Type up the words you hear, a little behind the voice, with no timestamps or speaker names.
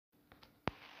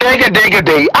Dig a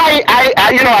day.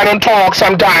 I don't talk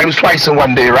sometimes twice in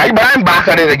one day, right? But I'm back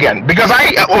at it again because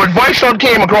voice note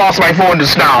came across my phone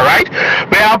just now, right?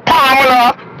 Where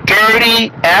Pamela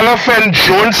Dirty Elephant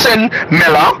Johnson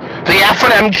Miller, the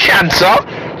F&M cancer,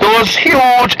 those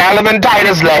huge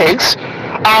elephantitis legs,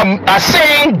 are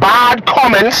saying bad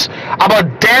comments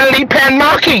about Denley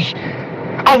Penmarkey,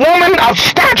 a woman of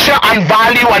stature and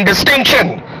value and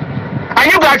distinction.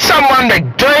 And you got someone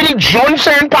like Dirty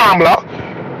Johnson Pamela,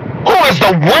 who is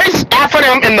the worst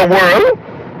F&M in the world,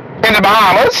 in the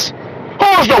Bahamas, who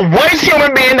is the worst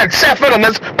human being that's suffered on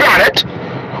this planet,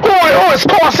 who is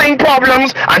causing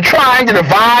problems and trying to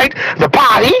divide the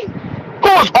party, who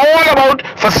is all about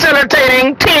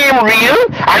facilitating Team Real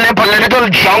and their political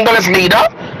junglist leader,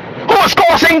 who is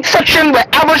causing friction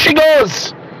wherever she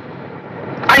goes.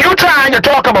 Are you trying to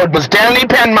talk about Miss Denley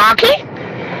Penmarkey?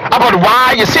 About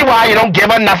why you don't give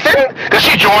her nothing? Because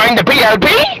she joined the PLP?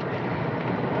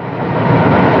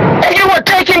 If you were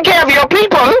taking care of your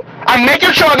people and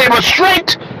making sure they were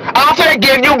straight after they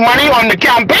gave you money on the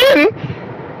campaign,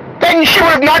 then she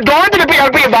would have not gone to the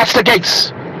PLP if that's the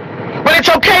case. But it's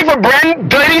okay for Brent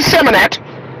Dirty Simonet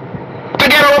to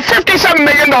get over $57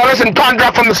 million in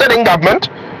contract from the sitting government.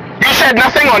 You said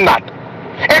nothing on that.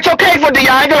 It's okay for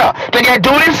Diagla to get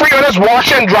duty-free on his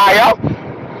washer and dryer,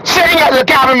 sitting as a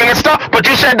cabinet minister, but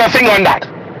you said nothing on that.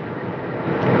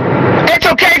 It's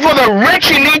okay for the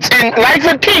rich elites in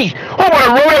Lightfoot Key who would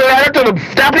have wrote a letter to the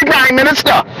Deputy Prime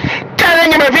Minister telling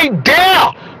him if he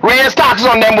dare raise taxes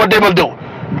on them, what they will do.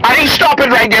 And he stop it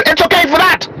right there. It's okay for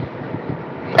that.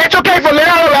 It's okay for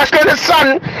Leonardo Lester and his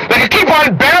son that can keep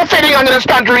on benefiting under this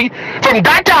country from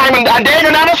that time and they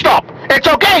will never stop. It's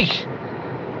okay.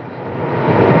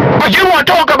 But you want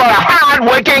to talk about a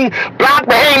hard-working black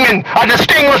Bahamian, a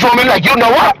distinguished woman like you know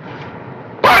what?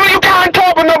 Well, you can't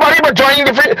talk with nobody but joining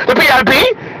the PLP.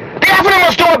 The FNM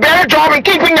must do a better job in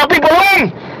keeping their people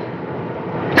home.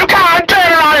 You can't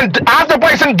turn around and have the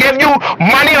person give you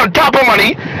money on top of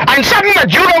money and something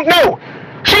that you don't know.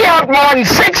 She had more than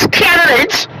 6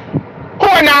 candidates who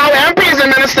are now MPs and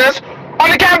ministers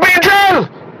on the campaign trail.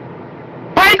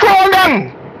 Why call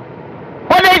them?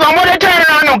 What they turn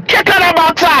around and kick on the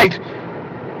backside?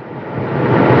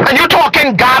 And you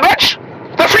talking garbage?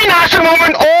 The Free National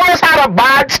Movement always had a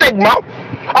bad stigma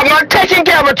of not taking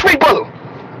care of its people.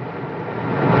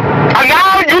 And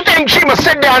now you think she must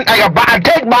sit down and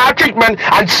take bad treatment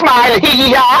and smile and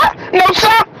hee-hee-ha? No,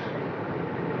 sir.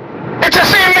 It's the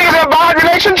same thing as a bad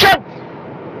relationship.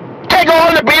 Take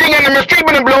all the beating and the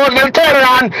mistreatment and blows and then turn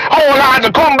around, hold on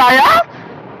to kumbaya.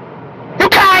 You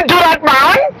can't do that,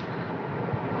 man.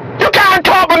 You can't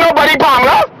talk with nobody,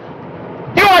 Pamela.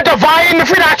 You are dividing the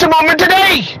Free National Movement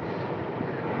today.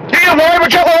 You need to worry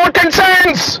about your own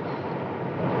concerns.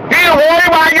 You need to worry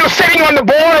about you sitting on the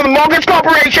board of the mortgage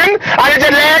corporation and it's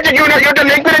alleged that you're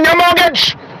delinquent in your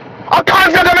mortgage. A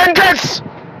conflict of interest.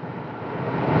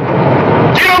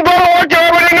 You don't go to work,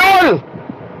 you're a renewal.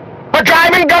 But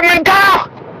driving government car.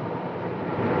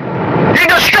 You're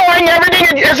destroying everything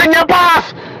that is in your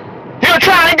path. You're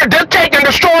trying to dictate and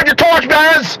destroy the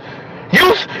torchbearers,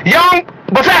 youth, young,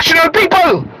 professional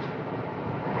people.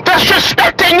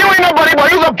 Disrespecting you ain't nobody,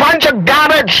 but you're a bunch of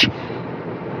garbage.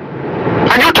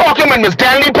 And you talking with Miss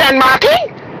Denley Penmarkey?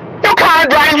 You can't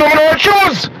drive women old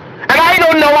shoes. And I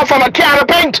don't know her from a can of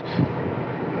paint.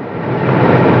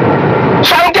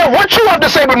 So I don't care what you have to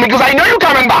say with me, because I know you're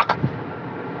coming back.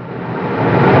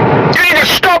 You need to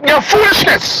stop your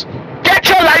foolishness. Get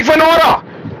your life in order.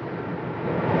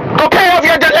 Go pay off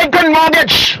your delinquent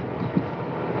mortgage.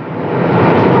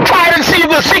 Try to see if you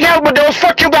can seek help with those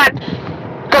foot you got.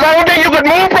 Because I don't think you could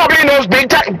move properly in those big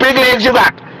legs you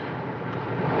got.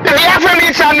 If the FM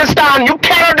needs to understand, you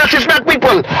cannot disrespect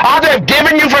people after they've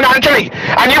given you financially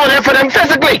and you were there for them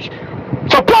physically,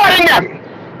 supporting them,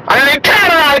 and then they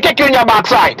turn around and kick you in your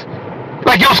backside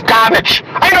like you're garbage.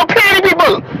 I know plenty of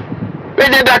people. They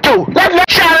did that too. Let's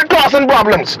Sharon causing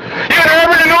problems. You're in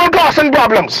urban renewal causing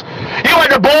problems. You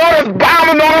at the board of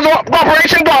Bahama Motors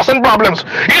Corporation causing problems.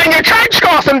 You in your church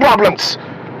causing problems.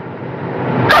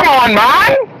 Come on,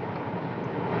 man.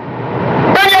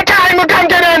 When your time will come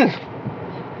to an end.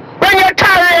 When your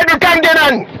time will come to an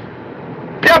end.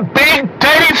 You big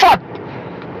dirty foot.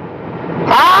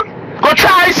 Huh? Go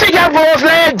try and seek out for those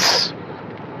legs.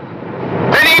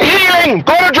 They need healing.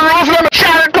 Go to Jerusalem and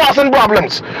Sharon causing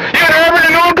problems. You're in urban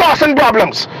renewal causing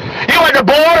problems. You at the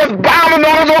board of Bahama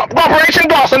Motors Corporation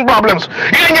causing problems.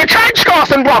 You in your church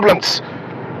causing problems.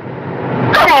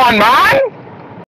 Come on, man.